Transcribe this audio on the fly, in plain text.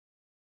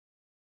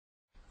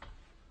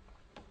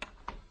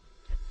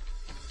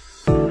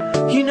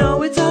You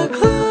know it's a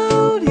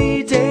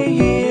cloudy day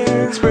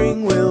here.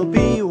 Spring will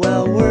be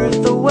well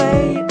worth the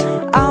wait.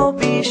 I'll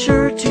be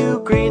sure to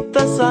greet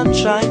the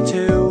sunshine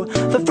to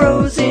the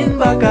frozen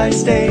Buckeye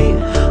State.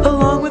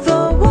 Along with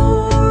the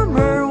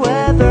warmer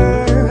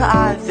weather,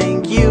 I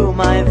think you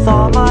might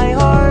thaw my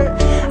heart.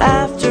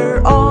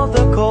 After all,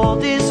 the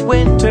coldest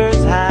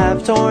winters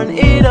have torn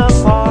it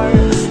apart.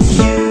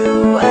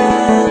 You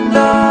and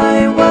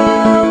I,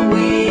 well,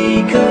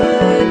 we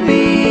could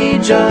be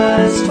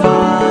just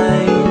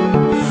fine.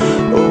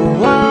 Oh,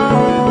 wow.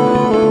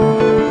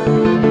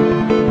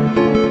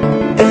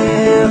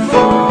 If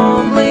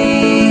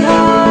only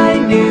I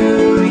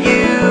knew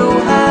you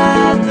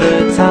had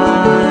the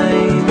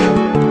time.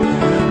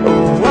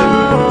 Oh,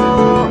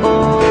 wow.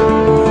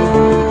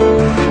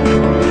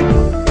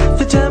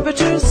 The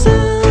temperature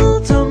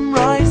seldom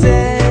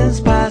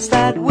rises past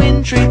that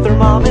wintry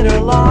thermometer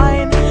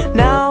line.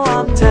 Now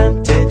I'm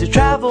tempted to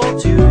travel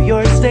to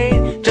your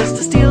state just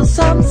to steal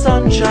some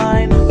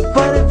sunshine.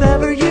 But if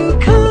ever you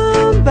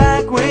come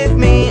back with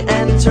me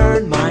and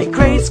turn my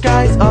gray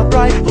skies a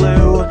bright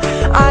blue,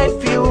 I'd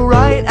feel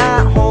right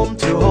at home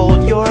to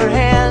hold your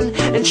hand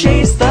and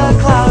chase the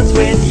clouds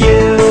with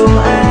you.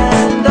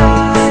 And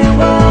I,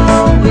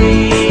 well,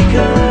 we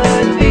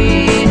could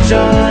be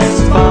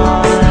just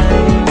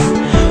fine.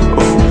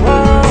 Oh,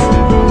 wow.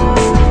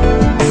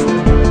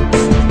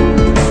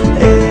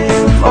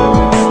 If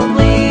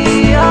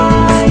only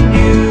I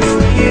knew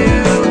you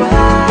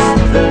had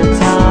the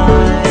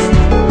time.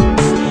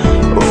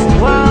 Oh,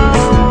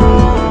 wow.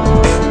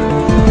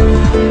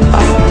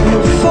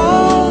 I'll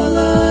fall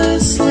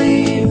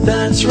asleep,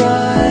 that's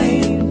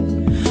right.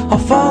 I'll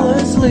fall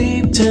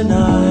asleep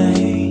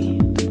tonight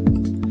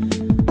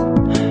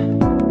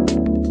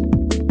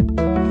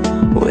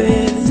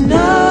with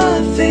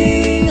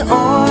nothing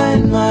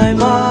on my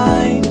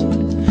mind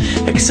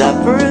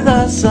except for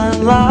the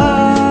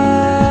sunlight.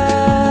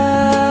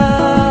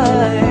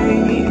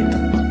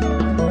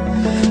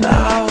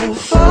 I'll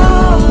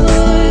fall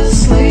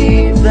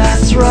asleep,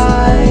 that's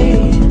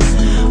right.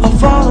 I'll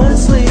fall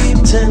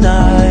asleep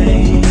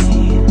tonight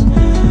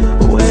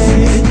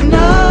with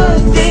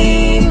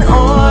nothing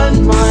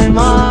on my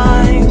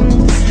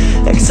mind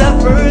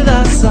except for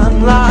the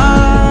sunlight.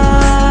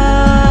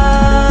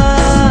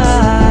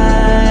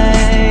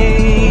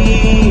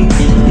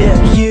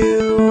 Yeah,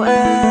 you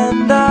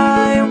and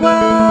I,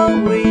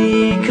 well,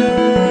 we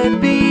could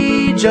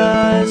be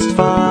just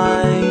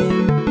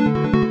fine.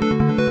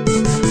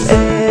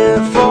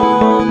 If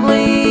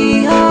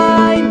only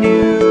I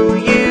knew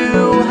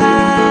you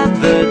had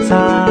the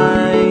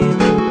time.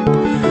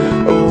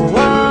 Oh,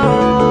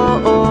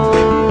 wow.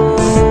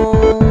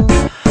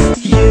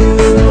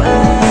 You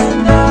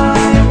and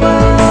I,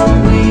 well,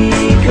 we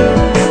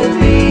could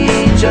be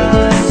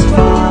just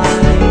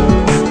fine.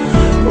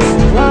 Oh,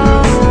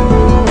 wow.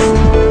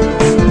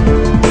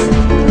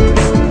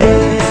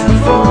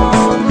 If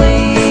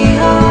only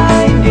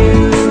I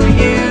knew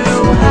you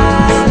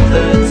had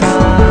the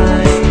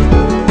time.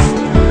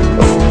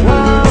 Oh,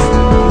 wow.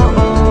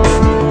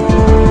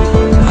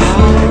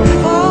 I'll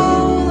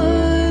fall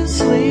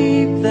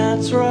asleep,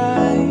 that's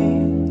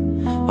right.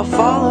 I'll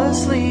fall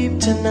asleep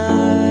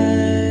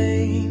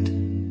tonight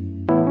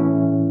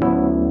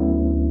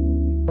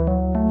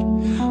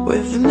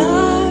with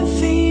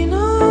nothing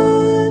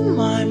on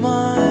my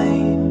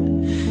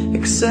mind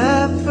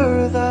except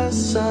for the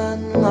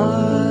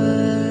sunlight.